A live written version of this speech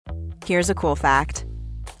Here's a cool fact.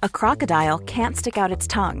 A crocodile can't stick out its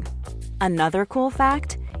tongue. Another cool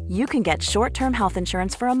fact, you can get short-term health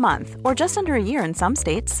insurance for a month or just under a year in some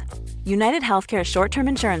states. United Healthcare short-term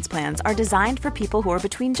insurance plans are designed for people who are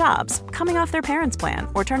between jobs, coming off their parents' plan,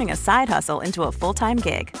 or turning a side hustle into a full-time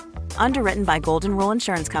gig. Underwritten by Golden Rule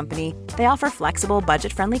Insurance Company, they offer flexible,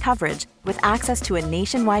 budget-friendly coverage with access to a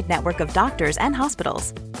nationwide network of doctors and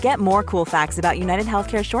hospitals. Get more cool facts about United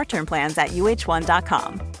Healthcare short-term plans at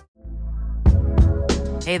uh1.com.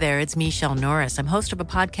 Hey there, it's Michelle Norris. I'm host of a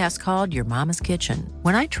podcast called Your Mama's Kitchen.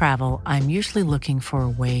 When I travel, I'm usually looking for a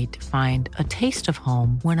way to find a taste of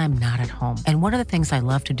home when I'm not at home. And one of the things I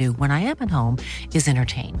love to do when I am at home is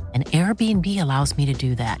entertain. And Airbnb allows me to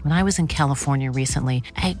do that. When I was in California recently,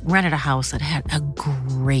 I rented a house that had a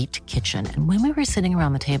great kitchen. And when we were sitting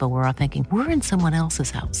around the table, we were all thinking, we're in someone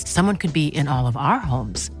else's house. Someone could be in all of our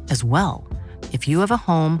homes as well. If you have a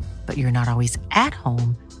home, but you're not always at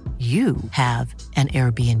home, you have an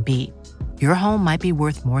Airbnb. Your home might be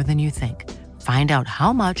worth more than you think. Find out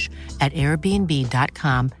how much at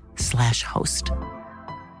airbnb.com/host.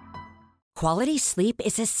 Quality sleep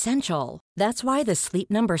is essential. That's why the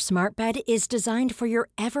Sleep Number Smart Bed is designed for your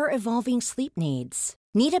ever-evolving sleep needs.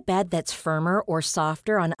 Need a bed that's firmer or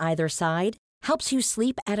softer on either side? Helps you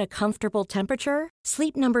sleep at a comfortable temperature?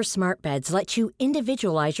 Sleep Number Smart Beds let you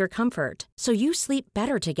individualize your comfort, so you sleep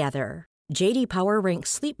better together. J.D. Power ranks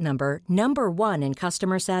Sleep Number number 1 in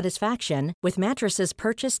customer satisfaction with mattresses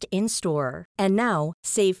purchased in-store. And now,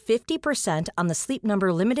 save 50% on the Sleep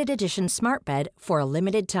Number Limited Edition Smart Bed for a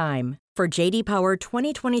limited time. For J.D. Power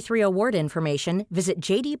 2023 award information, visit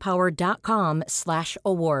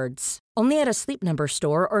jdpower.com/awards. Only at a Sleep Number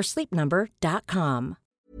store or sleepnumber.com.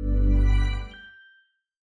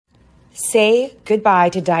 Say goodbye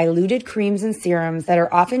to diluted creams and serums that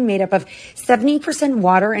are often made up of 70%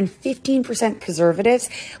 water and 15% preservatives,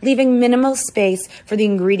 leaving minimal space for the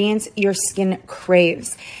ingredients your skin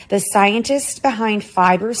craves. The scientists behind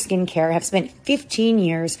Fiber Skincare have spent 15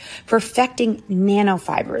 years perfecting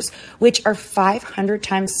nanofibers, which are 500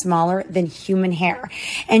 times smaller than human hair.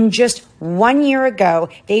 And just 1 year ago,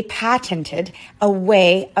 they patented a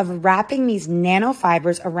way of wrapping these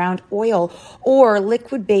nanofibers around oil or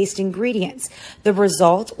liquid-based ingredients. The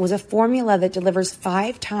result was a formula that delivers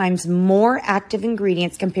 5 times more active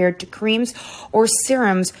ingredients compared to creams or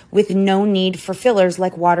serums with no need for fillers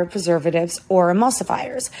like water preservatives or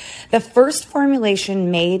emulsifiers. The first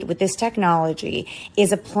formulation made with this technology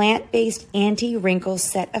is a plant-based anti-wrinkle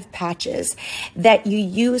set of patches that you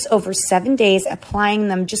use over 7 days, applying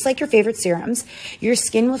them just like your favorite serums. Your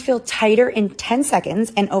skin will feel tighter in 10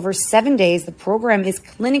 seconds, and over 7 days, the program is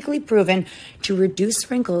clinically proven to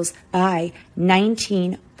reduce wrinkles by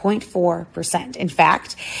 19.4%. In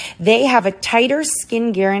fact, they have a tighter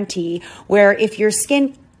skin guarantee where if your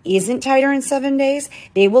skin isn't tighter in 7 days,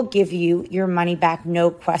 they will give you your money back,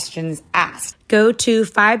 no questions asked. Go to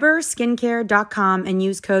fiberskincare.com and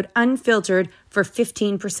use code UNFILTERED for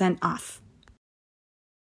 15% off.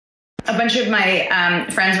 A bunch of my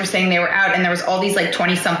friends were saying they were out and there was all these like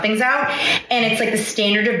 20-somethings out, and it's like the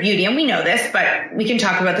standard of beauty, and we know this, but we can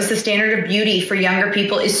talk about this. The standard of beauty for younger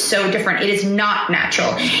people is so different. It is not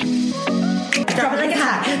natural. Drop it like it's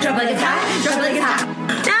hot. Drop it like it's hot. Drop it like it's hot.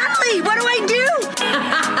 Natalie, what do I do?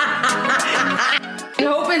 I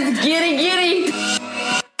hope it's giddy.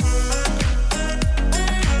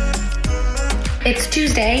 It's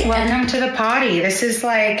Tuesday. Welcome to the potty. This is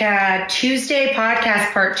like Tuesday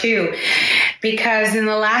podcast part 2, because in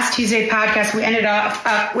the last Tuesday podcast, we ended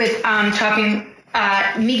up with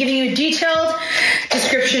me giving you a detailed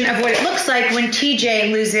description of what it looks like when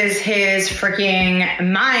TJ loses his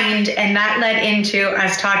freaking mind. And that led into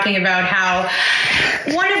us talking about how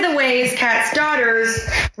one of the ways Kat's daughters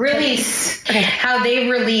release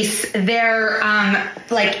their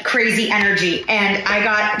like crazy energy. And I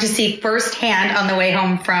got to see firsthand on the way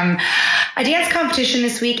home from a dance competition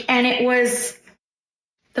this week, and it was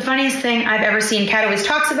the funniest thing I've ever seen. Kat always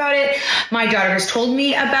talks about it. My daughter has told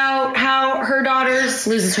me about how her daughters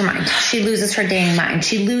loses her mind. She loses her dang mind.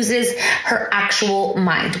 She loses her actual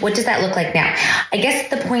mind. What does that look like now? I guess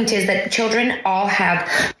the point is that children all have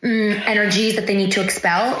energies that they need to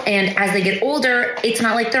expel. And as they get older, it's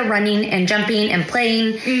not like they're running and jumping and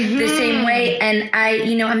playing the same way. And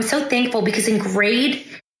I'm so thankful because in grade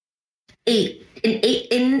 8,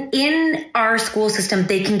 in our school system,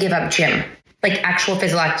 they can give up gym. Like actual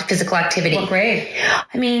physical activity. What grade?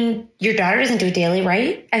 I mean, your daughter doesn't do it daily,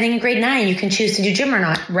 right? I think in grade 9, you can choose to do gym or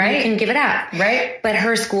not. Right. You can give it up. Right. But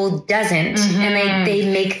her school doesn't. And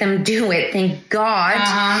they make them do it. Thank God.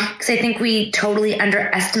 Because I think we totally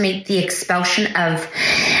underestimate the expulsion of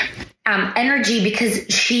energy because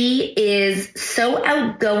she is so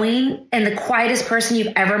outgoing and the quietest person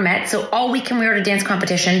you've ever met. So all weekend we were at a dance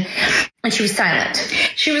competition and she was silent.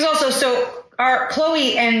 She was also our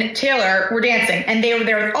Chloe and Taylor were dancing and they were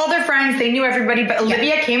there with all their friends. They knew everybody, but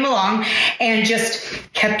Olivia came along and just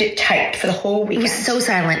kept it tight for the whole weekend. It was so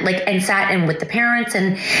silent, and sat in with the parents.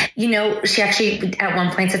 And, she actually at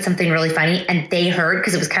one point said something really funny and they heard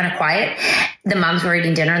because it was kind of quiet. The moms were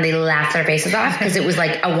eating dinner and they laughed their faces off because it was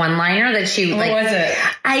like a one-liner that she What was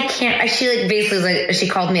it? She basically she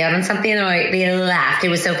called me out on something and they laughed. It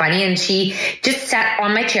was so funny. And she just sat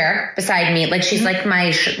on my chair beside me. Like she's like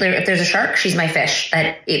if there's a shark, she's my fish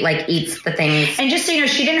that eats the things. And just so you know,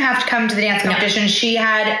 she didn't have to come to the dance competition. No. She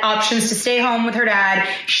had options to stay home with her dad.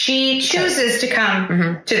 She chooses to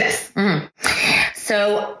come to this. Mm-hmm.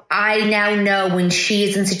 So I now know when she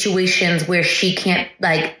is in situations where she can't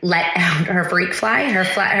let out her freak flag,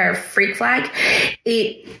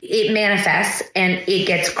 it manifests and it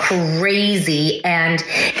gets crazy. And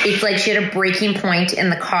it's like she had a breaking point in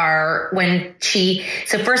the car when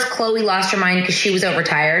first Chloe lost her mind because she was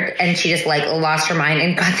overtired and she just lost her mind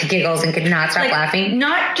and got the giggles and could not stop laughing.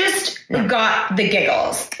 Not just got the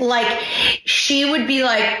giggles. She would be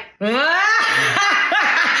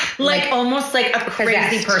almost like a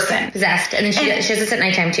crazy person. Possessed. And then she does this at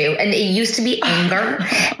nighttime too. And it used to be anger.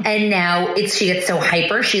 And now she gets so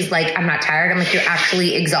hyper. She's like, I'm not tired. I'm like, you're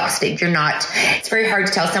actually exhausted. You're not. It's very hard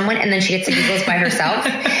to tell someone. And then she gets the giggles by herself.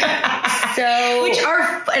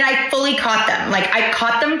 And I fully caught them. I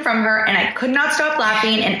caught them from her and I could not stop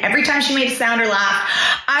laughing. And every time she made a sound or laugh,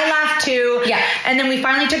 I laughed too. Yeah. And then we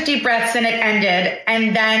finally took deep breaths and it ended.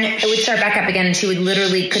 And then it would start back up again and she would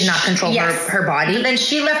literally could not control her body. But then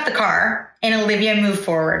she left the car and Olivia moved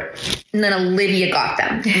forward. And then Olivia got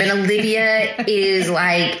them. Then Olivia is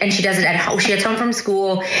and she does it at home. She gets home from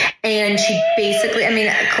school and she basically,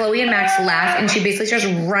 Chloe and Max laugh and she basically starts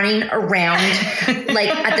running around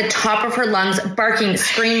at the top of her lungs, barking,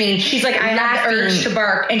 screaming. She's like, I have the urge to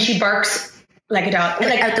bark. And she barks like a dog.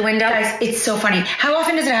 Out the window. Guys, it's so funny. How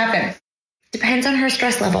often does it happen? Depends on her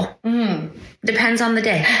stress level. Depends on the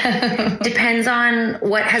day. Depends on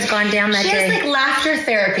what has gone down that day. She has laughter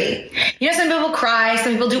therapy. Some people cry,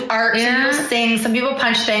 some people do art, some people sing, some people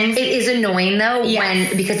punch things. It is annoying though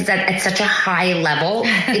because it's at such a high level.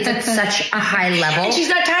 It's at such a high level. And she's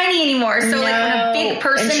not tiny anymore. So when a big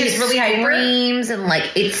person is really hyper, screams and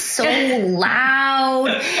it's so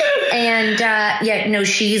loud. And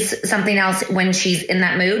she's something else when she's in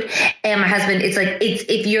that mood. And my husband, it's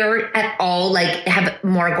if you're at all have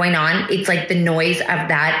more going on, it's the noise of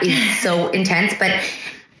that is so intense. But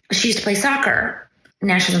she used to play soccer.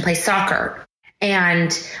 Now she doesn't play soccer.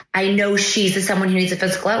 And I know she's someone who needs a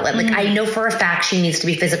physical outlet. I know for a fact she needs to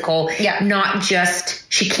be physical. Yeah. Not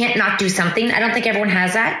just, she can't not do something. I don't think everyone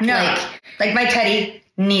has that. No. My Teddy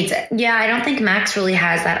needs it. Yeah. I don't think Max really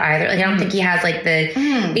has that either. I don't think he has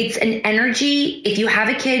it's an energy. If you have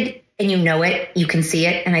a kid and you know it, you can see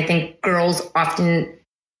it. And I think girls often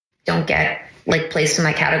don't get placed in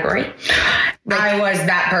that category. I was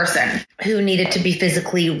that person who needed to be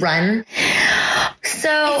physically run.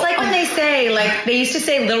 So it's when they say, they used to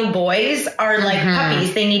say little boys are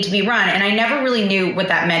puppies. They need to be run. And I never really knew what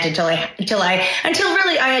that meant until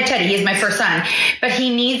really I had Teddy. He is my first son, but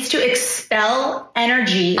he needs to expel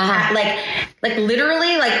energy at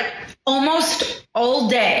literally almost all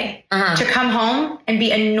day to come home and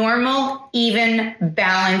be a normal, even,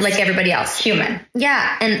 balanced, everybody else, human.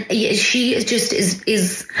 Yeah. And she just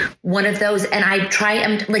is one of those. And I try,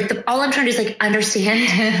 all I'm trying to do is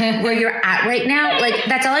understand where you're at right now.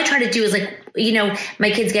 That's all I try to do is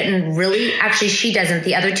my kid's getting she doesn't.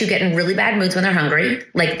 The other two get in really bad moods when they're hungry.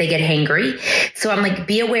 They get hangry. So I'm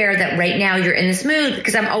be aware that right now you're in this mood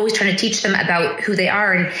because I'm always trying to teach them about who they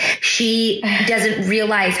are. And she doesn't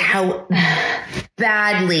realize how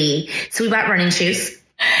badly. So we bought running shoes.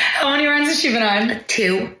 How many runs has she been on?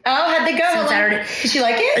 2. Oh, how'd they go? Saturday. Did she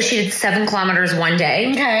like it? She did 7 kilometers one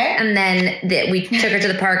day. Okay. And then we took her to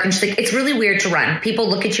the park and she's like, it's really weird to run. People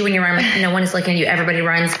look at you when you run. No one is looking at you. Everybody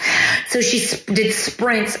runs. So she did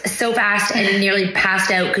sprints so fast and nearly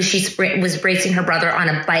passed out because she was racing her brother on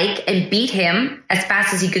a bike and beat him as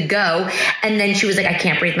fast as he could go. And then she was like, I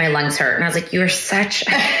can't breathe. My lungs hurt. And I was like, you're such,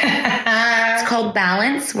 it's called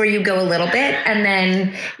balance where you go a little bit and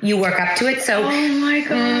then you work up to it. So, oh my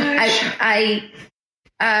gosh.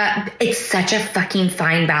 It's such a fucking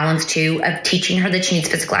fine balance too of teaching her that she needs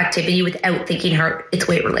physical activity without thinking it's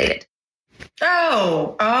weight related.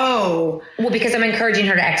 Oh. Well, because I'm encouraging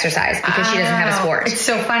her to exercise because she doesn't have a sport. It's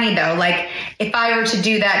so funny though. Like if I were to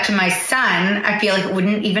do that to my son, I feel like it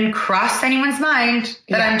wouldn't even cross anyone's mind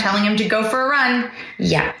that I'm telling him to go for a run.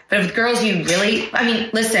 Yeah. But with girls,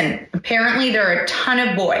 listen, apparently there are a ton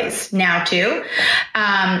of boys now too.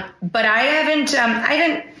 But I haven't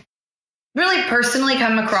really personally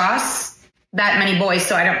come across that many boys,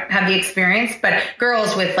 so I don't have the experience, but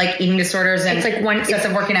girls with like eating disorders and it's like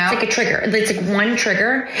excessive working out. It's like a trigger. It's like one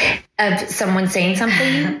trigger of someone saying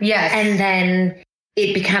something. Yes. And then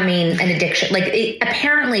it becoming an addiction. Like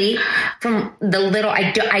apparently from the little,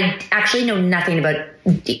 I actually know nothing about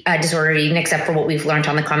disordered eating except for what we've learned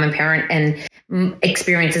on the Common Parent and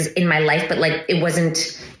experiences in my life. But like, it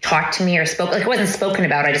wasn't taught to me or it wasn't spoken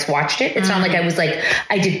about. I just watched it. It's not like I was like,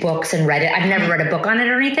 I did books and read it. I've never read a book on it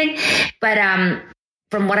or anything. But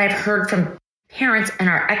from what I've heard from parents and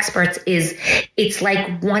our experts is it's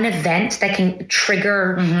like one event that can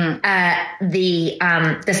trigger the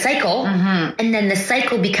cycle, and then the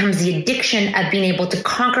cycle becomes the addiction of being able to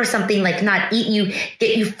conquer something like not eat. You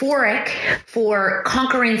get euphoric for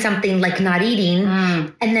conquering something like not eating,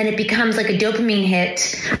 and then it becomes like a dopamine hit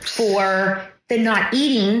for the not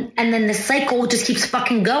eating, and then the cycle just keeps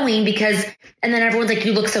fucking going and then everyone's like,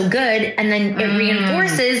 you look so good, and then it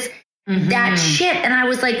reinforces that shit. And I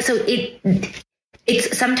was like, so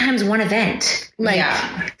it's sometimes one event. Like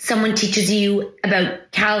someone teaches you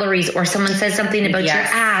about calories, or someone says something about your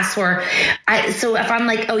ass, so if I'm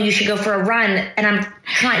like, oh, you should go for a run, and I'm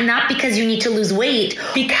trying, not because you need to lose weight,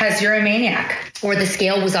 because you're a maniac, or the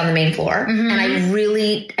scale was on the main floor. And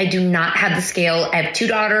I do not have the scale. I have 2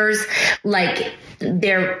 daughters. Like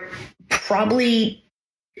they're probably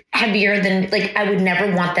heavier than, like, I would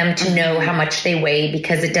never want them to know how much they weigh,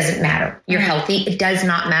 because it doesn't matter. You're healthy. It does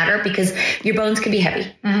not matter, because your bones can be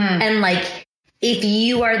heavy. And like, if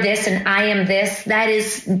you are this and I am this, that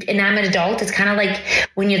is, and I'm an adult. It's kind of like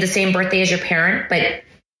when you're the same birthday as your parent, but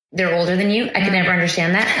they're older than you. I could never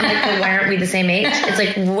understand that. I'm like, well, why aren't we the same age? It's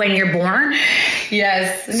like when you're born.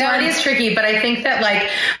 Yes. No, it is tricky, but I think that like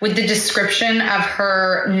with the description of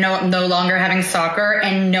her no longer having soccer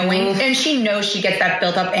and knowing, and she knows she gets that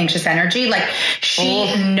built up anxious energy. Like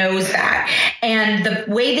she knows that. And the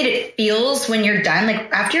way that it feels when you're done,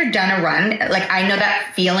 like after you're done a run, like I know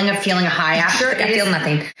that feeling of feeling a high after. I feel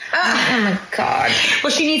nothing. Oh my God.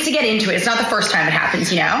 Well, she needs to get into it. It's not the first time it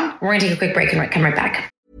happens, you know? We're going to take a quick break and come right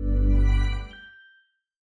back.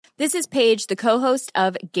 This is Paige, the co-host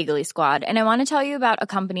of Giggly Squad, and I want to tell you about a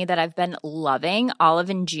company that I've been loving,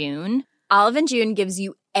 Olive & June. Olive & June gives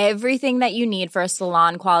you everything that you need for a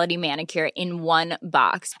salon-quality manicure in one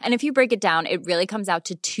box. And if you break it down, it really comes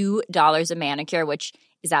out to $2 a manicure, which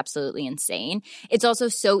is absolutely insane. It's also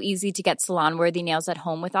so easy to get salon-worthy nails at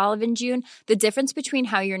home with Olive & June. The difference between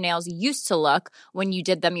how your nails used to look when you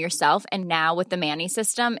did them yourself and now with the Mani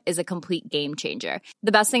system is a complete game changer.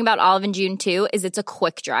 The best thing about Olive & June, too, is it's a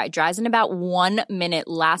quick dry. Dries in about 1 minute,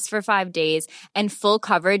 lasts for 5 days, and full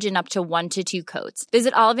coverage in up to 1 to 2 coats.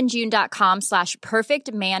 Visit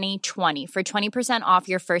oliveandjune.com/perfectmani20 for 20% off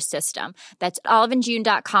your first system. That's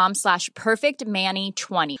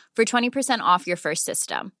oliveandjune.com/perfectmani20 for 20% off your first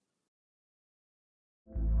system.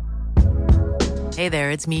 Hey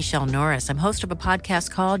there, it's Michelle Norris. I'm host of a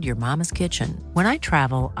podcast called Your Mama's Kitchen. When I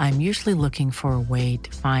travel, I'm usually looking for a way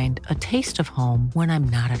to find a taste of home when I'm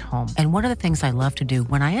not at home. And one of the things I love to do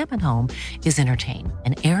when I am at home is entertain.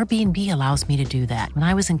 And Airbnb allows me to do that. When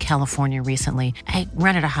I was in California recently, I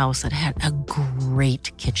rented a house that had a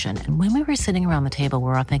great kitchen. And when we were sitting around the table, we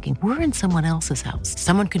were all thinking, we're in someone else's house.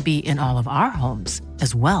 Someone could be in all of our homes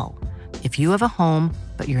as well. If you have a home,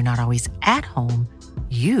 but you're not always at home,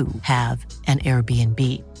 you have an Airbnb.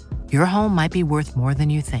 Your home might be worth more than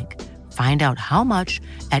you think. Find out how much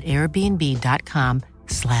at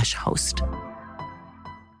airbnb.com/host.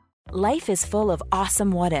 Life is full of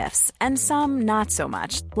awesome what-ifs, and some not so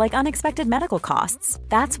much, like unexpected medical costs.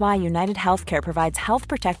 That's why United Healthcare provides Health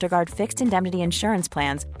Protector Guard fixed indemnity insurance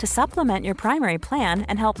plans to supplement your primary plan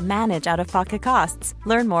and help manage out-of-pocket costs.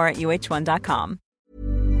 Learn more at uh1.com.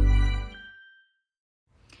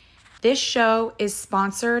 This show is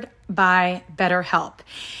sponsored by BetterHelp.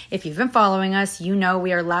 If you've been following us, you know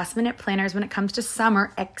we are last-minute planners when it comes to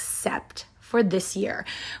summer, except for this year.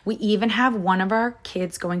 We even have one of our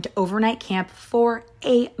kids going to overnight camp for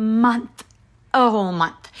a month, a whole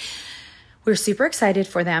month. We're super excited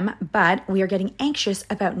for them, but we are getting anxious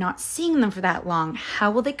about not seeing them for that long. How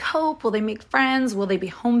will they cope? Will they make friends? Will they be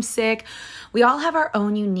homesick? We all have our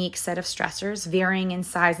own unique set of stressors, varying in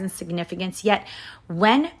size and significance, yet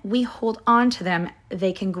when we hold on to them,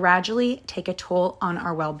 they can gradually take a toll on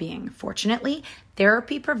our well-being. Fortunately,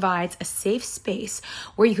 therapy provides a safe space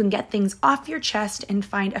where you can get things off your chest and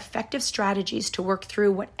find effective strategies to work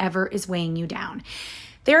through whatever is weighing you down.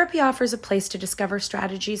 Therapy offers a place to discover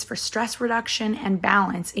strategies for stress reduction and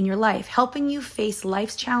balance in your life, helping you face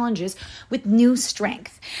life's challenges with new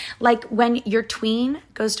strength. Like when your tween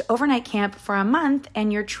goes to overnight camp for a month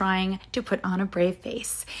and you're trying to put on a brave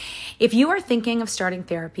face. If you are thinking of starting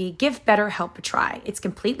therapy, give BetterHelp a try. It's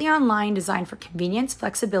completely online, designed for convenience,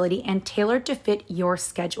 flexibility, and tailored to fit your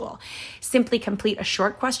schedule. Simply complete a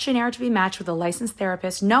short questionnaire to be matched with a licensed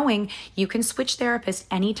therapist, knowing you can switch therapists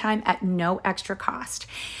anytime at no extra cost.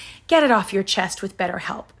 Get it off your chest with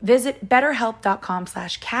BetterHelp. Visit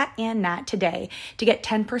betterhelp.com/catandnat today to get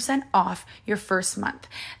 10% off your first month.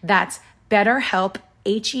 That's BetterHelp,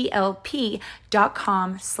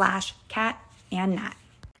 HELP.com/catandnat.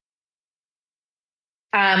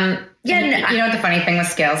 You know what the funny thing with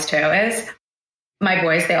scales too is? My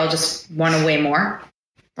boys, they all just want to weigh more.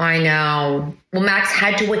 I know. Well, Max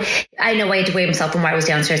had to weigh. I know why he had to weigh himself when I was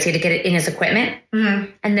downstairs. He had to get it in his equipment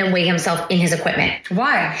and then weigh himself in his equipment.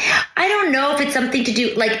 Why? I don't know if it's something to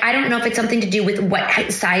do. I don't know if it's something to do with what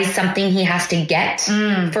size something he has to get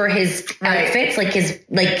for his outfits.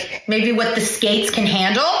 Maybe what the skates can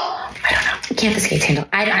handle. I don't know. Can't the skates handle?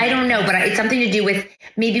 I don't know, but it's something to do with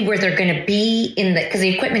maybe where they're going to be because the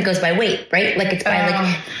equipment goes by weight, right? It's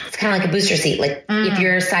by it's kind of like a booster seat. If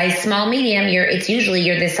you're a size small, medium, it's usually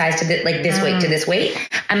you're this size to this weight to this weight.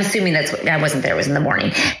 I'm assuming that's what I wasn't there. It was in the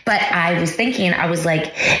morning, but I was thinking, I was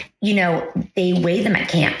like, they weigh them at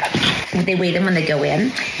camp. They weigh them when they go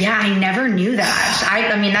in. Yeah, I never knew that.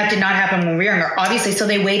 I mean, that did not happen when we were younger, obviously. So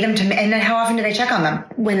they weigh them and then how often do they check on them?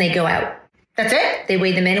 When they go out. That's it? They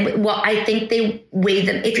weigh them in. Well, I think they weigh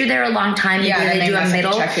them. If you're there a long time, they do a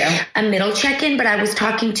middle check-in. But I was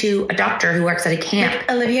talking to a doctor who works at a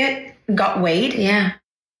camp. Olivia got weighed? Yeah.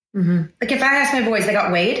 Mm-hmm. If I ask my boys, they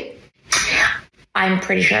got weighed? I'm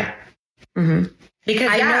pretty sure. Mm-hmm.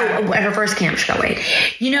 Because I know at her first camp she got weighed.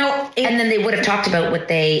 And then they would have talked about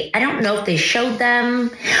I don't know if they showed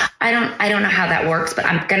them. I don't know how that works, but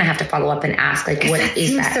I'm going to have to follow up and ask, what is that?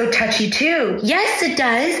 Seems so touchy too. Yes, it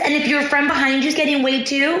does. And if your friend behind you is getting weighed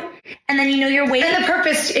too, and then your weight. And the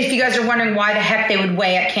purpose, if you guys are wondering why the heck they would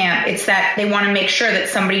weigh at camp, it's that they want to make sure that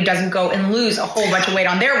somebody doesn't go and lose a whole bunch of weight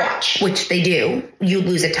on their watch. Which they do. You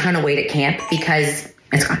lose a ton of weight at camp because...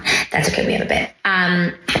 It's gone. That's okay. We have a bit.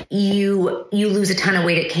 You lose a ton of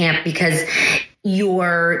weight at camp because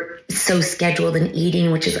you're so scheduled in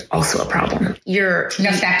eating, which is also a problem. No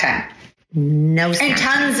snack time. No snack and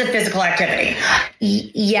tons of physical activity.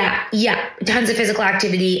 Yeah. Tons of physical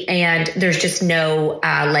activity. And there's just no,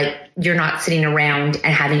 you're not sitting around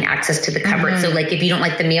and having access to the cupboard. So if you don't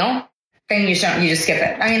like the meal, then you just skip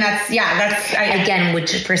it. I mean, again,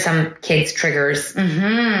 which for some kids triggers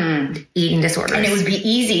eating disorders. And it would be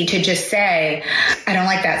easy to just say, I don't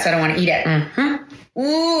like that, so I don't want to eat it. Mm-hmm.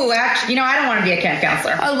 Ooh, actually, I don't want to be a camp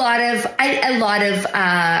counselor.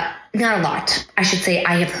 Not a lot. I should say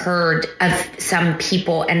I have heard of some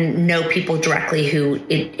people and know people directly who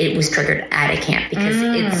it was triggered at a camp because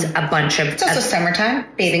it's a bunch of... It's also summertime,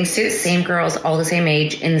 bathing suits. Same girls, all the same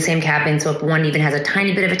age, in the same cabin. So if one even has a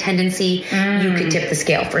tiny bit of a tendency, you could tip the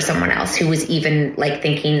scale for someone else who was even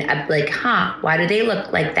thinking of why do they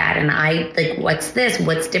look like that? And I what's this?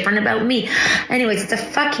 What's different about me? Anyways, it's a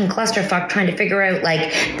fucking clusterfuck trying to figure out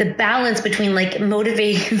the balance between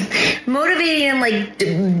motivating and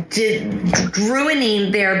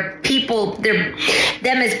ruining them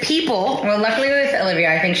as people. Well, luckily with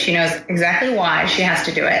Olivia, I think she knows exactly why she has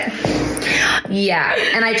to do it. Yeah.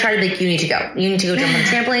 And I try to you need to go. You need to go jump on the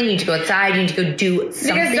trampoline. You need to go outside. You need to go do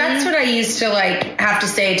something. Because that's what I used to have to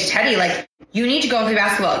say to Teddy. You need to go and play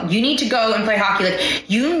basketball. You need to go and play hockey.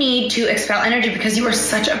 You need to expel energy because you are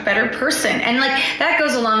such a better person. And that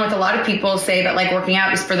goes along with a lot of people say that working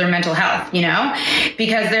out is for their mental health,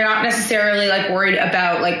 because they're not necessarily worried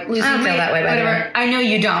about losing weight. I don't feel that way, by the way. I know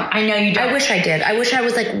you don't. I wish I did. I wish I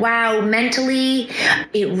was wow, mentally,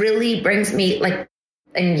 it really brings me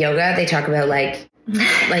in yoga, they talk about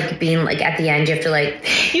being at the end, you have to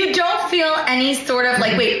you don't feel any sort of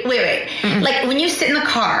wait. Mm-hmm. When you sit in the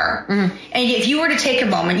car and if you were to take a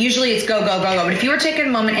moment, usually it's go. But if you were to take a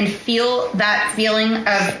moment and feel that feeling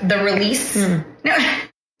of the release, no,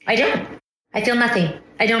 I don't. I feel nothing.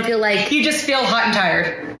 I don't feel you just feel hot and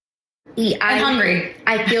tired. I'm hungry.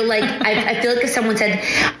 I feel like if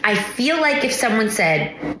someone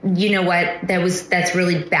said, you know what, that's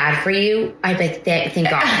really bad for you, I'd be like, thank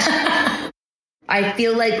God. I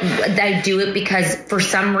feel like I do it because for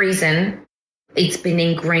some reason it's been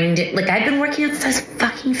ingrained. Like I've been working out since I was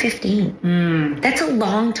fucking 15. That's a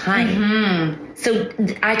long time. So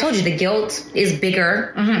I told you the guilt is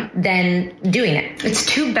bigger than doing it. It's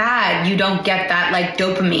too bad you don't get that like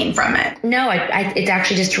dopamine from it. No, it's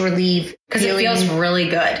actually just to relieve. Because it feels really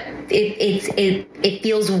good. It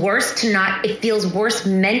feels worse to not. It feels worse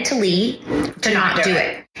mentally to not do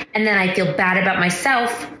it. And then I feel bad about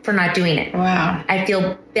myself for not doing it. Wow. I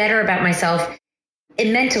feel better about myself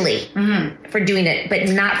mentally for doing it, but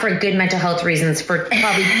not for good mental health reasons, for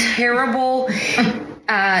probably terrible,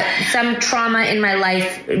 some trauma in my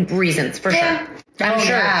life reasons, for sure. I'm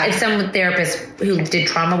sure if some therapist who did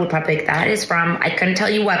trauma would probably think that is from, I couldn't tell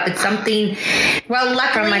you what, but something luckily,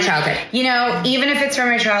 from my childhood. You know, even if it's from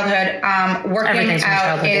your childhood, working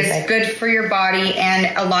out is good for your body,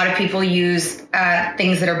 and a lot of people use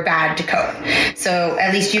things that are bad to cope. So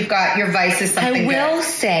at least you've got your vices. Something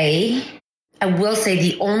I will say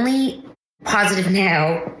the only positive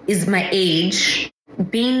now is my age,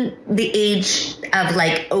 being the age of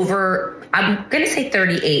like over, I'm going to say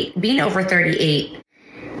 38, being over 38.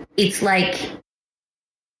 It's like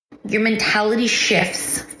your mentality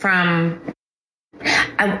shifts from,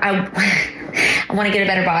 I want to get a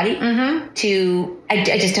better body to, I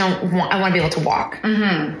just don't want, I want to be able to walk.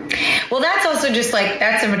 Well, that's also just like,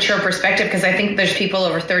 that's a mature perspective, because I think there's people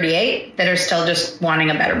over 38 that are still just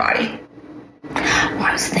wanting a better body. Well,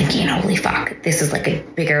 I was thinking, holy fuck, this is like a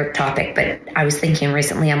bigger topic, but I was thinking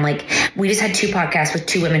recently, I'm like, we just had 2 podcasts with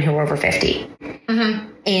 2 women who were over 50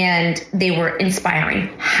 and they were inspiring,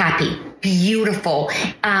 happy, beautiful,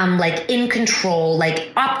 like in control,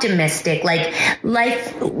 like optimistic, like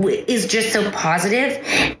life is just so positive.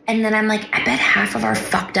 And then I'm like, I bet half of our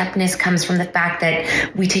fucked upness comes from the fact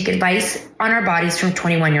that we take advice on our bodies from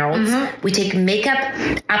 21-year-olds. We take makeup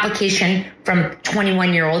application from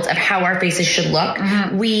 21-year-olds of how our faces should look.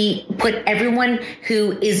 We put everyone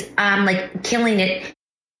who is like killing it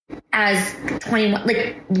as 21.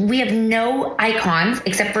 Like we have no icons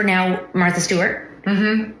except for now Martha Stewart.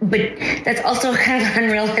 But that's also kind of an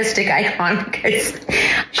unrealistic icon because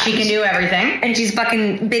she can do everything, and she's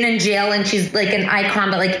fucking been in jail, and she's like an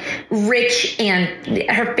icon, but like rich, and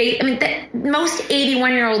her face. I mean, most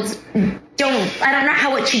 81-year-olds I don't know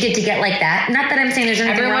what she did to get like that. Not that I'm saying there's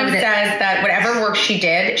anything wrong with it. Everyone says that whatever work she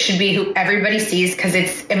did should be who everybody sees, because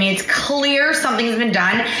it's clear something's been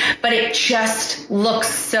done, but it just looks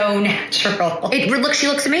so natural. She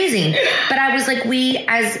looks amazing. But I was like,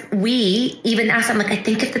 we even asked, I'm like, I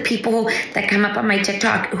think if the people that come up on my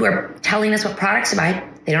TikTok who are telling us what products to buy,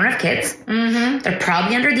 they don't have kids. They're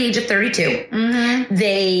probably under the age of 32.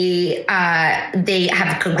 They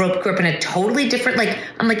have grew up in a totally different, like,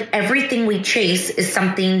 I'm like, everything we chase is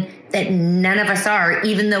something that none of us are,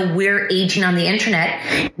 even though we're aging on the internet.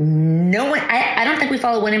 No one, I don't think we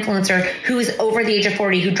follow one influencer who is over the age of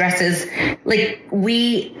 40 who dresses like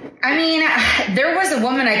we. I mean, there was a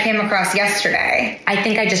woman I came across yesterday. I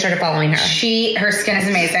think I just started following her. Her skin is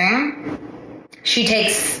amazing. She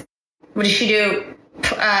takes, what does she do?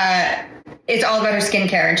 It's all about her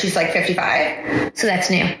skincare, and she's like 55. So that's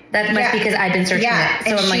new. That must be because I've been searching it.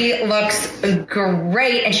 So and she looks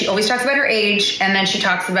great, and she always talks about her age, and then she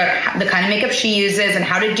talks about the kind of makeup she uses and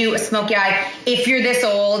how to do a smoky eye if you're this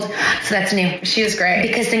old. So that's new. She is great.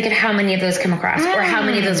 Because think of how many of those come across, or how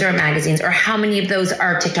many of those are in magazines, or how many of those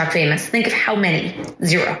are TikTok famous. Think of how many.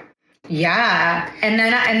 0. Yeah. And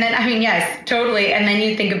then, I mean, yes, totally. And then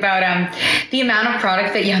you think about the amount of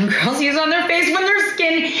product that young girls use on their face when their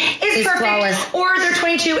skin is perfect. Flawless. Or they're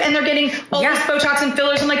 22 and they're getting all this Botox and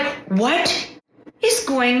fillers. I'm like, what is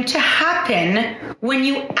going to happen when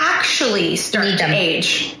you actually start to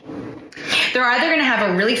age? They're either going to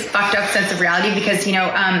have a really fucked up sense of reality because, you know,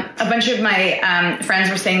 a bunch of my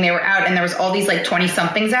friends were saying they were out and there was all these like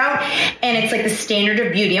 20-somethings out, and it's like the standard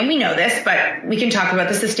of beauty. And we know this, but we can talk about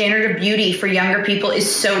this. The standard of beauty for younger people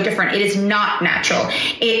is so different. It is not natural.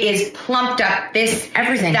 It is plumped up, this,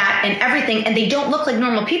 everything, that, and everything. And they don't look like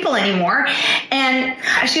normal people anymore. And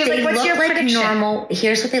she was like, what's your prediction? Normal.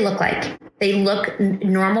 Here's what they look like. They look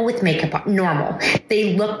normal with makeup on. Normal.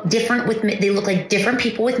 They look different they look like different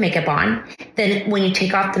people with makeup on. Then when you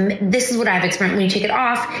take off this is what I've experienced. When you take it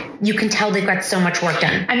off, you can tell they've got so much work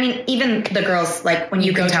done. I mean, even the girls, like when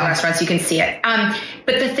you go to restaurants, you can see it.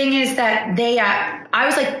 But the thing is that I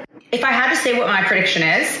was like, if I had to say what my prediction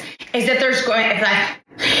is that there's going,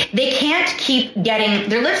 They can't keep getting,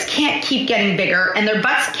 their lips can't keep getting bigger and their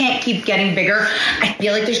butts can't keep getting bigger. I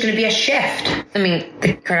feel like there's going to be a shift. I mean,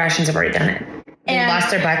 the Kardashians have already done it. They lost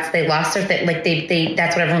their butts. They lost their they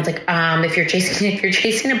that's what everyone's like. If you're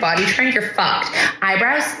chasing a body trend, you're fucked.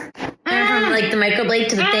 Eyebrows, from like the microblade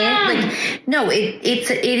to the thing. Like, no, it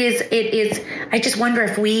is. I just wonder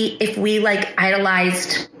if we like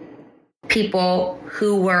idolized people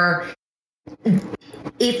who were,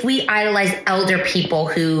 if we idolize elder people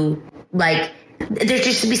who like, there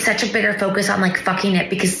just should be such a bigger focus on like fucking it,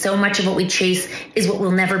 because so much of what we chase is what we'll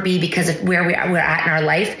never be because of where we're at in our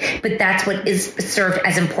life. But that's what is served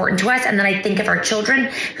as important to us. And then I think of our children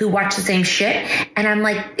who watch the same shit, and I'm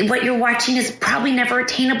like, what you're watching is probably never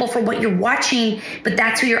attainable for what you're watching, but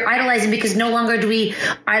that's who you're idolizing, because no longer do we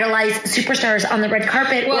idolize superstars on the red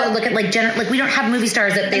carpet or look at like like we don't have movie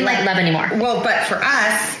stars that they like love anymore. Well, but for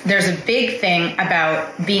us, there's a big thing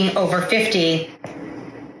about being over 50.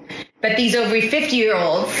 But these over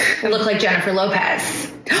 50-year-olds look like Jennifer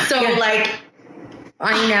Lopez. So, like,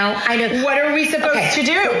 I know. What are we supposed to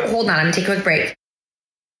do? Hold on, I'm gonna take a quick break.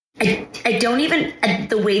 I don't even,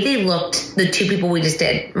 the way they looked, the two people we just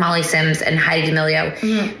did, Molly Sims and Heidi D'Amelio.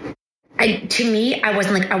 Mm-hmm. To me, I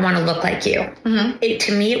wasn't like, I want to look like you. Mm-hmm.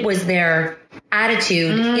 To me, it was their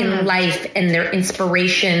attitude in life and their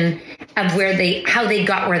inspiration of how they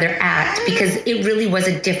got where they're at, because it really was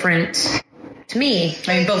a different. To me,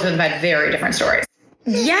 I mean, both of them had very different stories.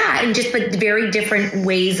 Yeah, and just but very different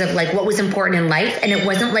ways of like what was important in life. And it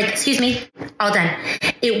wasn't like, excuse me, all done.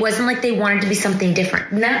 It wasn't like they wanted to be something different.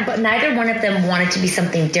 But neither one of them wanted to be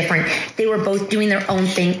something different. They were both doing their own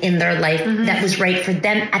thing in their life that was right for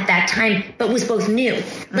them at that time, but was both new.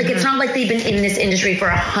 Like, it's not like they've been in this industry for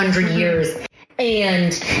 100 years.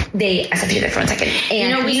 And I have to do that for 1 second.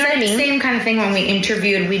 And we said the same kind of thing when we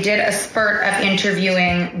interviewed. We did a spurt of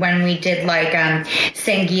interviewing when we did like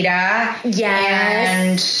Sangeeta.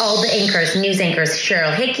 Yes. And all the anchors, news anchors,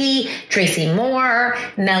 Cheryl Hickey, Tracy Moore,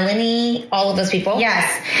 Melanie, all of those people.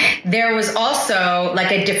 Yes. There was also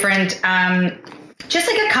like a different, just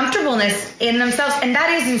like a comfortableness in themselves. And that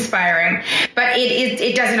is inspiring, but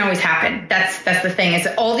it doesn't always happen. That's the thing, is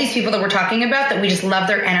all these people that we're talking about, that we just love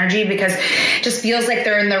their energy because it just feels like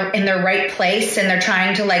they're in their right place and they're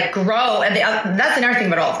trying to like grow. And that's another thing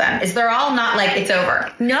about all of them, is they're all not like it's over.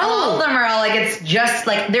 No. All of them are all like, it's just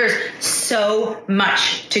like, there's so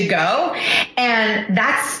much to go. And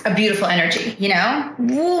that's a beautiful energy, you know?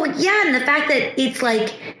 Well, yeah. And the fact that it's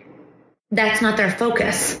like, that's not their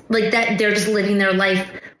focus. Like that, they're just living their life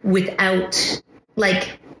without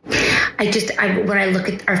like, when I look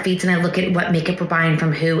at our feeds and I look at what makeup we're buying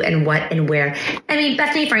from who and what and where. I mean,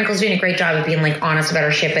 Bethany Frankel's doing a great job of being like honest about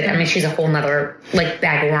her shit, but I mean, she's a whole nother like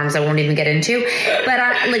bag of worms I won't even get into. But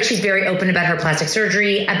like, she's very open about her plastic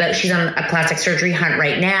surgery, she's on a plastic surgery hunt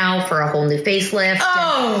right now for a whole new facelift.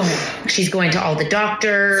 Oh, she's going to all the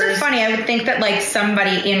doctors. So funny. I would think that like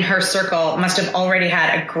somebody in her circle must have already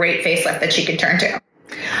had a great facelift that she could turn to.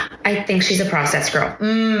 I think she's a process girl.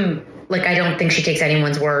 Like, I don't think she takes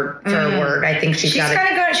anyone's word for a word. I think she's got kind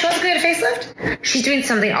of good. She wants to get a facelift. She's doing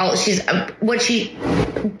something. She's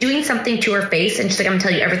doing something to her face, and she's like, I'm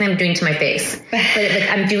telling you everything I'm doing to my face. But like,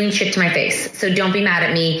 I'm doing shit to my face, so don't be mad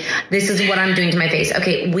at me. This is what I'm doing to my face.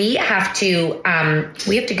 Okay, we have to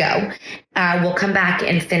go. We'll come back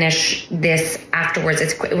and finish this afterwards.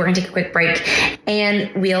 We're gonna take a quick break,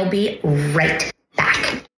 and we'll be right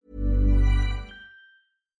back.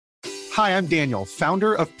 Hi, I'm Daniel,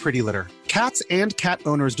 founder of Pretty Litter. Cats and cat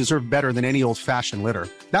owners deserve better than any old-fashioned litter.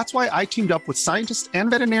 That's why I teamed up with scientists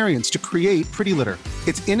and veterinarians to create Pretty Litter.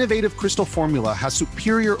 Its innovative crystal formula has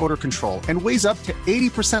superior odor control and weighs up to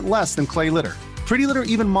 80% less than clay litter. Pretty Litter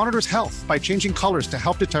even monitors health by changing colors to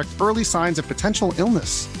help detect early signs of potential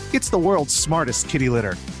illness. It's the world's smartest kitty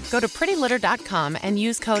litter. Go to prettylitter.com and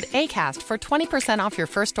use code ACAST for 20% off your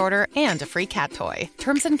first order and a free cat toy.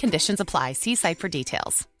 Terms and conditions apply. See site for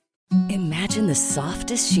details. Imagine the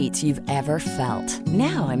softest sheets you've ever felt.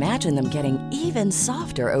 Now imagine them getting even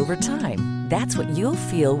softer over time. That's what you'll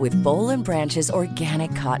feel with Boll & Branch's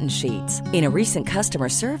organic cotton sheets. In a recent customer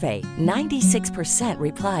survey, 96%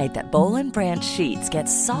 replied that Boll & Branch sheets get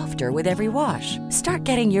softer with every wash. Start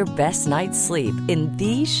getting your best night's sleep in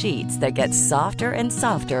these sheets that get softer and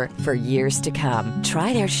softer for years to come.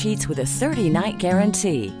 Try their sheets with a 30-night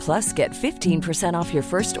guarantee. Plus, get 15% off your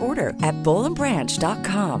first order at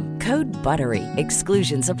bollandbranch.com. Code BUTTERY.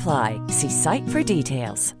 Exclusions apply. See site for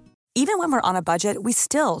details. Even when we're on a budget, we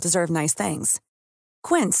still deserve nice things.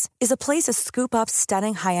 Quince is a place to scoop up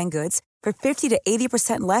stunning high-end goods for 50 to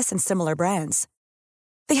 80% less than similar brands.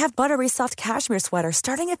 They have buttery soft cashmere sweaters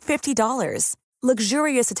starting at $50,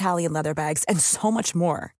 luxurious Italian leather bags, and so much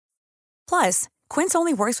more. Plus, Quince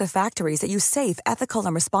only works with factories that use safe, ethical,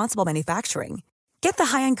 and responsible manufacturing. Get the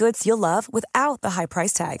high-end goods you'll love without the high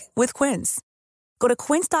price tag with Quince. Go to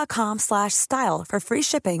quince.com/style for free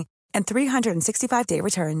shipping and 365-day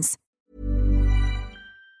returns.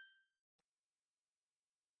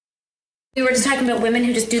 We were just talking about women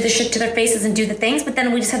who just do the shit to their faces and do the things, but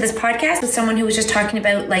then we just had this podcast with someone who was just talking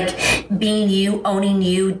about like being you, owning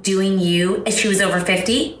you, doing you. If she was over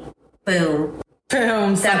 50, boom.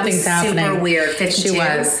 Boom, something's happening. Super weird. 52. She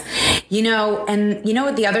was. You know, and you know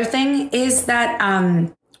what the other thing is that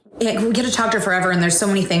we could have talked to her forever, and there's so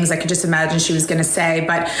many things I could just imagine she was going to say.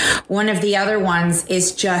 But one of the other ones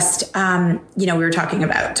is just, we were talking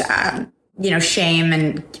about, shame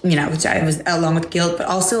and, I was along with guilt, but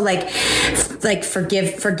also like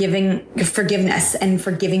forgiveness and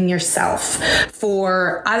forgiving yourself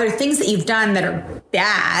for either things that you've done that are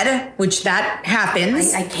bad, which that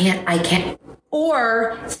happens. I can't.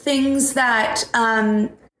 Or things that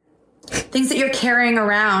you're carrying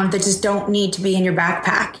around that just don't need to be in your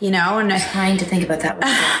backpack, And I'm trying to think about that one.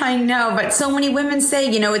 I know, but so many women say,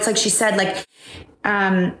 it's like she said, like,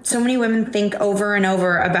 so many women think over and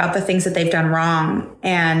over about the things that they've done wrong.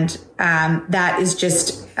 And that is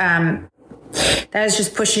just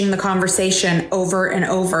pushing the conversation over and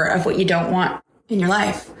over of what you don't want in your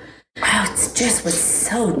life. Wow, it just was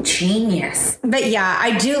so genius. But yeah,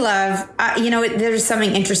 I do love, there's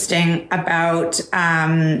something interesting about,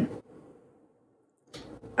 I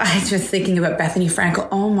was just thinking about Bethany Frankel.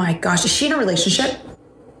 Oh my gosh, is she in a relationship?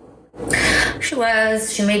 She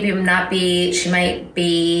was. She may not be. She might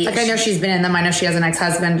be. Like, I know she's been in them. I know she has an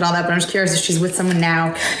ex-husband and all that, but I'm just curious if she's with someone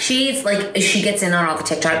now. She's like, she gets in on all the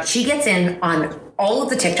TikTok. She gets in on all of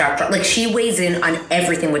the TikTok. Like, she weighs in on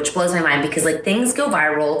everything, which blows my mind because, like, things go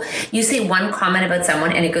viral. You say one comment about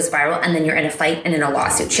someone and it goes viral, and then you're in a fight and in a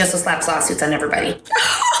lawsuit. She also slaps lawsuits on everybody.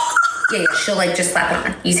 Yeah, she'll like just slap it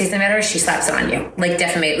on. You say something about her, she slaps it on you. Like,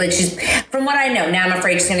 defamate. Like, she's, from what I know, now I'm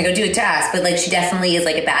afraid she's gonna go do it to us, but like, she definitely is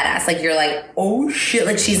like a badass. Like, you're like, oh shit.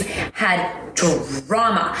 Like, she's had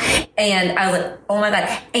drama. And I was like, oh my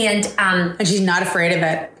God. And she's not afraid of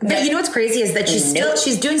it. But you know what's crazy is that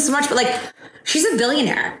she's doing so much, but like, she's a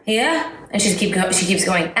billionaire. Yeah. And she keeps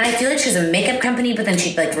going. And I feel like she has a makeup company, but then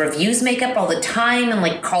she like reviews makeup all the time and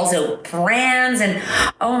like calls out brands. And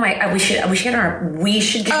oh my, we should get her on our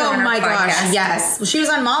podcast. Oh my gosh, yes. Well, she was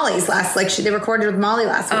on Molly's they recorded with Molly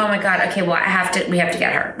last week. Oh my God. Okay, well, we have to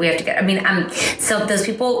get her. So those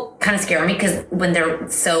people kind of scare me because when they're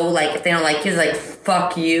so like, if they don't like you, they're like,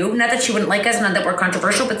 fuck you. Not that she wouldn't like us, not that we're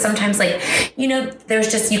controversial, but sometimes like, there's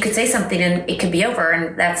just, you could say something and it could be over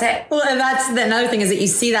and that's it. Well, and that's another thing is that you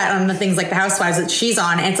see that on the things like the Housewives that she's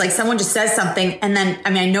on, and it's like someone just says something, and then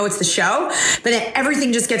I know it's the show, but then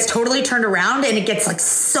everything just gets totally turned around, and it gets like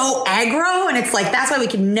so aggro, and it's like that's why we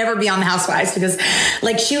could never be on the Housewives because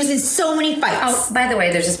like she was in so many fights. Oh, by the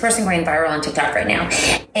way, there's this person going viral on TikTok right now,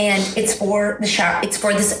 and it's for the shower. It's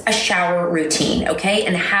for a shower routine, okay,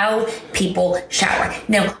 and how people shower.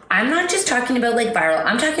 Now, I'm not just talking about like viral.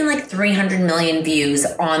 I'm talking like 300 million views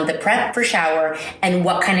on the prep for shower and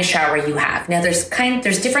what kind of shower you have. Now, there's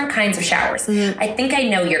different kinds of showers. Mm-hmm. I think I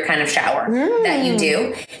know your kind of shower that you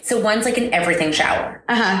do. So one's like an everything shower.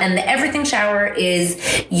 And the everything shower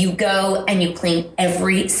is you go and you clean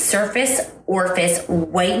every surface, orifice,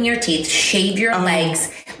 whiten your teeth, shave your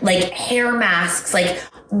legs, like hair masks, like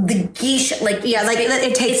the geesh, like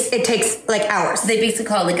it takes like hours. They basically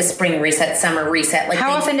call it like a spring reset, summer reset. Like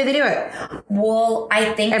how often do they do it? Well,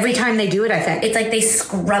 I think every time they do it, I think it's like they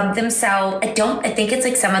scrub themselves. I think it's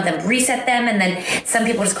like some of them reset them, and then some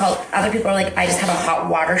people just call it. Other people are like, I just have a hot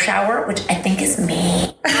water shower, which I think is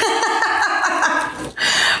me.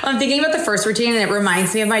 I'm thinking about the first routine, and it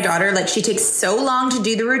reminds me of my daughter. Like, she takes so long to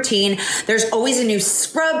do the routine. There's always a new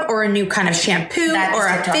scrub or a new kind of shampoo or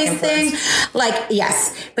a face thing. Like,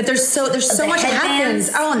 yes, but there's so much that happens.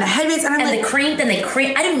 Oh, and the headbands, and the cream. Then they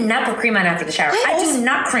cream. I do not put cream on after the shower. I do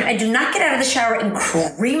not cream. I do not get out of the shower and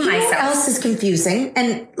cream myself. What else is confusing?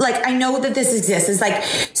 And like, I know that this exists. Is like,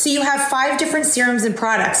 so you have 5 different serums and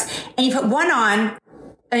products, and you put one on.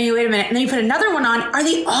 And you wait a minute, and then you put another one on.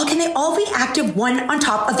 Can they all be active one on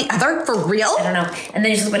top of the other for real? I don't know. And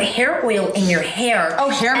then you just put hair oil in your hair. Oh,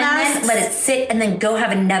 hair mask. And then let it sit, and then go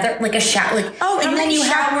have another, like a shower. Like, and then you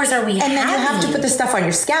showers are we and then you have to put the stuff on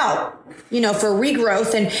your scalp. for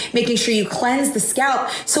regrowth and making sure you cleanse the scalp.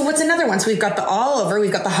 So what's another one? So we've got the all over,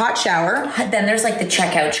 we've got the hot shower. Then there's like the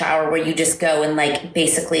checkout shower where you just go and like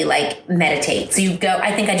basically like meditate. So you go,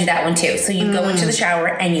 I think I do that one too. So you go into the shower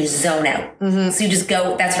and you zone out. So you just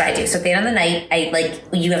go, that's what I do. So at the end of the night,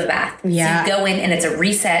 you have a bath. Yeah. So you go in and it's a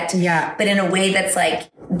reset. Yeah. But in a way that's like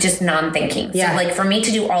just non-thinking. Yeah. So like for me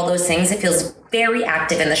to do all those things, it feels very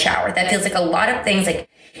active in the shower. That feels like a lot of things like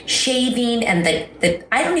shaving and the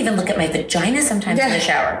I don't even look at my vagina sometimes in the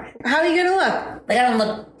shower. How are you gonna look? Like I don't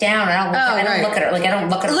look down. I don't look at her. Like I don't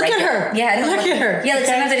look at her. Look at her. Yeah, I don't look at her. Yeah, like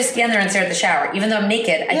sometimes I just stand there and stare at the shower, even though I'm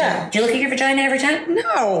naked. Do you look at your vagina every time?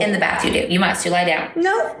 No. In the bath, you do. You must. You lie down.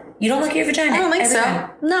 No. You don't look at your vagina. I don't think every so.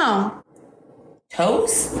 time. No.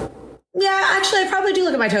 Toes? Yeah, actually, I probably do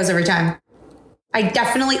look at my toes every time. I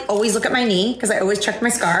definitely always look at my knee because I always check my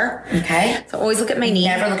scar. Okay. So always look at my knee.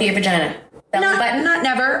 Never look at your vagina. Belly button? Not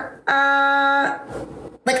never.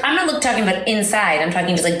 Like, I'm not talking about inside. I'm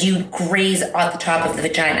talking just like, do you graze at the top of the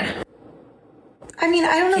vagina? I mean,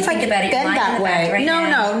 I don't know if I could bend that way. Right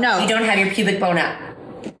No. You don't have your pubic bone up.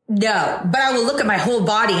 No, but I will look at my whole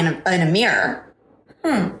body in a mirror.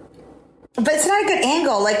 But it's not a good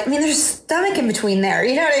angle. Like, I mean, there's stomach in between there.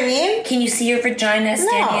 You know what I mean? Can you see your vagina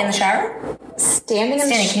standing in the shower? Standing in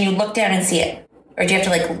the shower? Can you look down and see it? Or do you have to,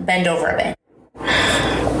 like, bend over a bit?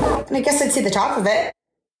 I guess I'd see the top of it.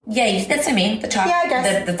 Yeah, that's what I mean. The top. Yeah, I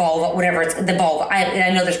guess. The vulva, whatever. It's the vulva.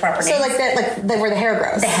 I know there's proper names. So, like where the hair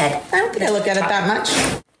grows? The head. I don't think I look at it that much.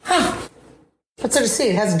 Huh. But so to see,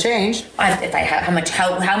 it hasn't changed. If I have how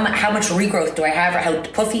much regrowth do I have, or how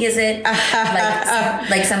puffy is it?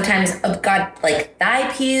 like sometimes I've got like thigh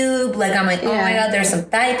pube. Like I'm like, oh my god, there's some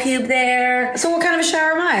thigh pube there. So what kind of a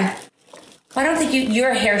shower am I? I don't think you're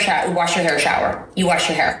a hair shower. You wash your hair shower. You wash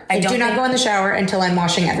your hair. I do not go in the shower until I'm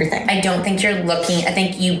washing everything. I don't think you're looking. I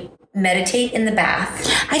think you meditate in the bath.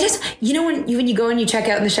 I just, when you go and you check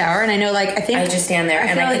out in the shower, and I know, like, I just stand there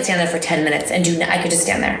and I could stand there for 10 minutes and I could just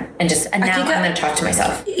stand there and now I'm going to talk to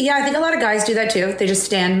myself. Yeah, I think a lot of guys do that too. They just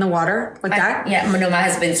stand in the water like that. Yeah, no, my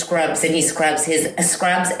husband scrubs and he scrubs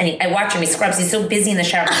and I watch him. He scrubs. He's so busy in the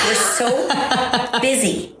shower. You're so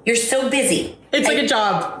busy. You're so busy. It's like a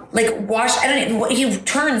job. Like wash. I don't know. He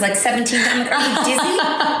turns like 17 times. Are you dizzy?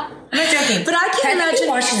 I'm not joking. But I can't imagine. He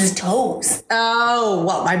washes his toes. Oh,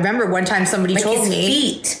 well, I remember one time somebody told me.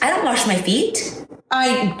 Feet. I don't wash my feet.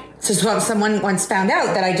 Someone once found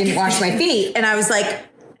out that I didn't wash my feet, and I was like,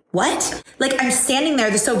 what? Like, I'm standing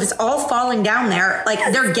there, the soap is all falling down there. Like,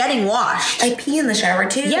 they're getting washed. I pee in the shower,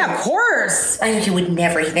 too. Yeah, of course. I know he would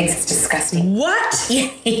never. He thinks it's disgusting. What? Yeah,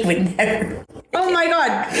 he would never. Oh, my God.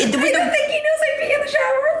 I don't think he knows I pee in the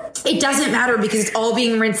shower. It doesn't matter because it's all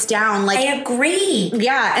being rinsed down. Like, I agree.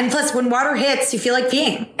 Yeah, and plus, when water hits, you feel like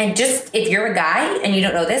peeing. And just, if you're a guy and you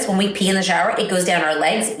don't know this, when we pee in the shower, it goes down our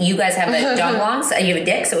legs. You guys have a donglongs, you have a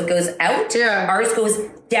dick, so it goes out. Yeah. Ours goes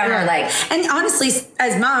down our legs. And honestly,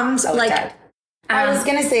 as moms, I was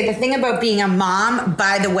going to say, the thing about being a mom,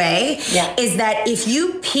 by the way, is that if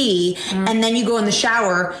you pee and then you go in the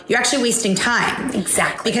shower, you're actually wasting time.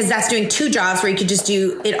 Exactly. Because that's doing two jobs where you could just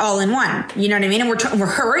do it all in one. You know what I mean? And we're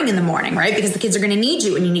hurrying in the morning, right? Because the kids are going to need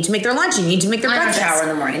you and you need to make their lunch and you need to make their breakfast. I don't shower in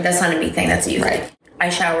the morning. That's not a me thing. That's a you thing. I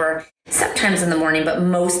shower sometimes in the morning, but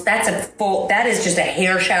that is just a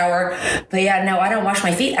hair shower. But yeah, no, I don't wash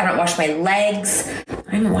my feet. I don't wash my legs. I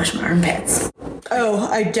don't even wash my armpits. Oh,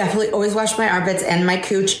 I definitely always wash my armpits and my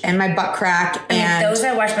cooch and my butt crack. And those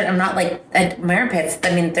I wash, but I'm not like my armpits.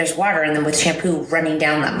 I mean, there's water in them with shampoo running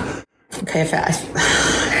down them. Okay, fast.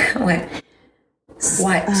 What?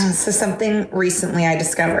 So something recently I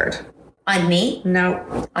discovered. On me?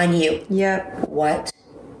 No. On you? Yep. What?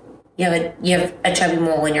 You have a chubby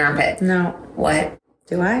mole in your armpit. No. What?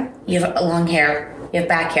 Do I? You have long hair. You have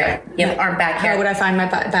back hair. You have arm back hair. How would I find my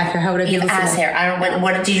back hair? How would I be able to? You have ass hair. I don't.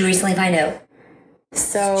 What did you recently find out?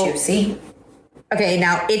 So it's juicy. Okay,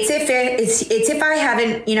 now it's if I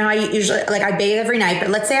haven't, I usually I bathe every night, but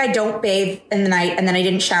let's say I don't bathe in the night and then I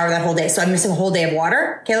didn't shower that whole day, so I'm missing a whole day of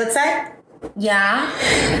water. Okay, let's say.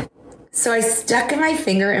 Yeah. So I stuck my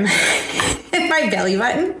finger in my belly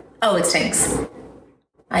button. Oh, it stinks.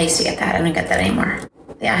 I used to get that. I don't get that anymore.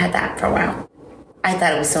 Yeah, I had that for a while. I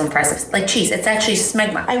thought it was so impressive. Like cheese. It's actually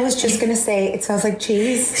smegma. I was just going to say, it smells like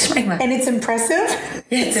cheese. Smegma. And it's impressive?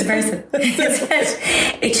 Yeah, it's impressive.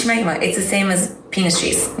 It's smegma. It's the same as penis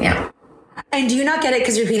cheese. Yeah. And do you not get it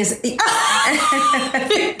because your penis...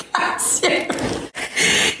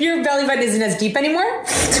 Your belly button isn't as deep anymore?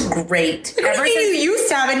 It's great. Ever since you used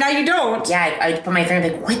to have it, now you don't. Yeah, I put my finger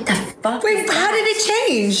like, what the fuck? Wait, how did it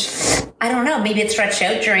change? I don't know. Maybe it stretched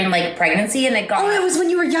out during like pregnancy and it got... Oh, it was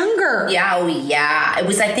when you were younger. Yeah. Oh, yeah.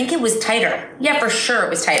 I think it was tighter. Yeah, for sure it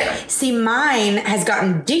was tighter. See, mine has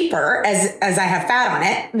gotten deeper as I have fat on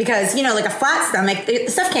it because, you know, like a flat stomach, the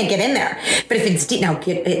stuff can't get in there. But if it's deep, now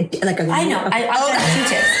get it like a... I know. I've got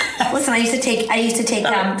Q-tips. Listen, I used to take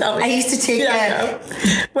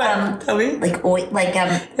tell me. Like oil, like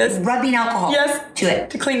yes. rubbing alcohol to it.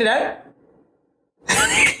 To clean it out?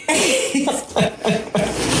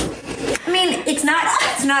 I mean, it's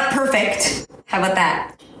not perfect. How about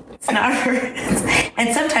that? It's not perfect.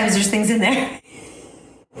 And sometimes there's things in there.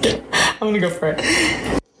 I'm going to go for it.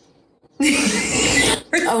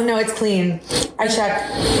 Oh, no, it's clean. I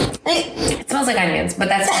checked. It smells like onions, but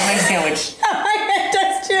that's my sandwich. It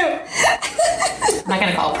does too. I'm not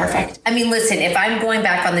going to call it perfect. I mean, listen, if I'm going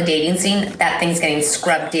back on the dating scene, that thing's getting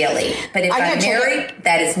scrubbed daily. But if I'm married,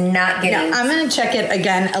 that is not getting... No, I'm going to check it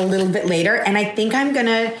again a little bit later, and I think I'm going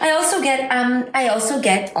to... I also get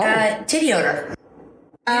titty odor.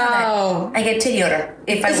 Oh. I get titty odor.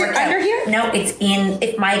 If is it under here? No, it's in...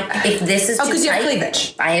 If this is too tight... because you have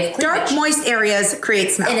cleavage. I have cleavage. Dark, moist areas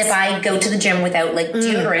create smells. And if I go to the gym without, like,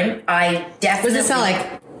 deodorant, I definitely... What does it smell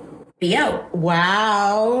like? BO.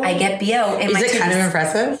 Wow. I get BO. Is it kind of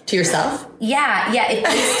impressive to yourself? Yeah. If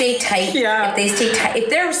they stay tight, if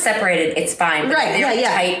they're separated, it's fine. But if they're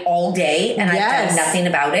tight all day and I've done nothing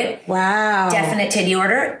about it. Wow. Definite titty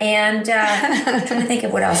order. And I'm trying to think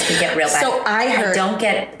of what else could get real bad. So I heard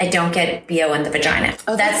I don't get BO in the vagina.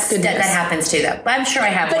 Oh, that's good. That happens too, though. I'm sure I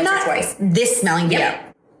have once or twice. This smelling BO.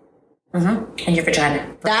 Mm-hmm. In your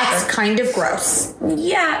vagina. That's kind of gross.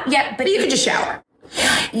 Yeah. But you could just shower.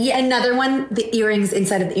 Yeah, another one, the earrings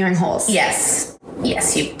inside of the earring holes. Yes,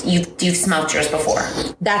 you've smelt yours before.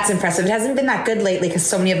 That's impressive. It hasn't been that good lately because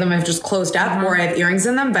so many of them have just closed up or I have earrings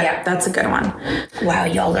in them, but that's a good one. Wow,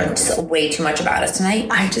 y'all learned way too much about it tonight.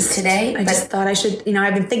 I just thought I should,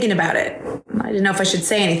 I've been thinking about it. I didn't know if I should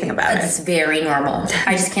say anything about it. It's very normal.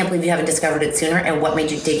 I just can't believe you haven't discovered it sooner, and what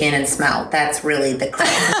made you dig in and smell. That's really the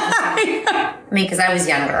crazy thing. I mean, because I was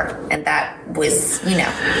younger, and that was,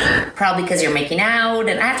 probably because you're making out,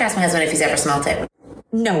 and I have to ask my husband if he's ever smelt it.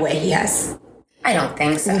 No way he has. I don't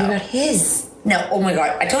think so. What about his? No, oh my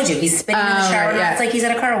God. I told you, he's spinning in the shower. Yeah. It's like he's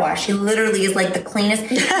at a car wash. He literally is like the cleanest.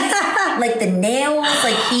 Like the nails,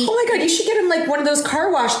 like he... Oh my God, you should get him like one of those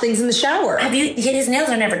car wash things in the shower. His nails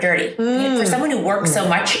are never dirty. For someone who works so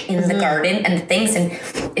much in the garden and things, and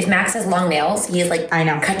if Max has long nails, he is like, I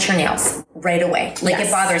know. Cut your nails right away. Like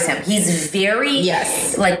it bothers him. He's very...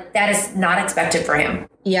 Like that is not expected for him.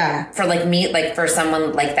 Yeah. For like me, like for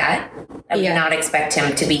someone like that, I would not expect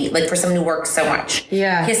him to be like for someone who works so much.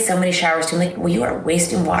 Yeah. He has so many showers too. I'm like, well, you are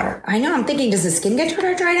wasting water. I know. I'm thinking, does his skin get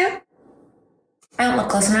dried out? I don't look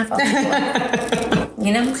close enough.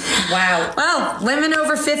 Wow. Well, women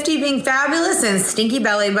over 50 being fabulous and stinky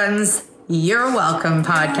belly buttons. You're welcome,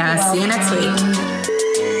 podcast. See you next week.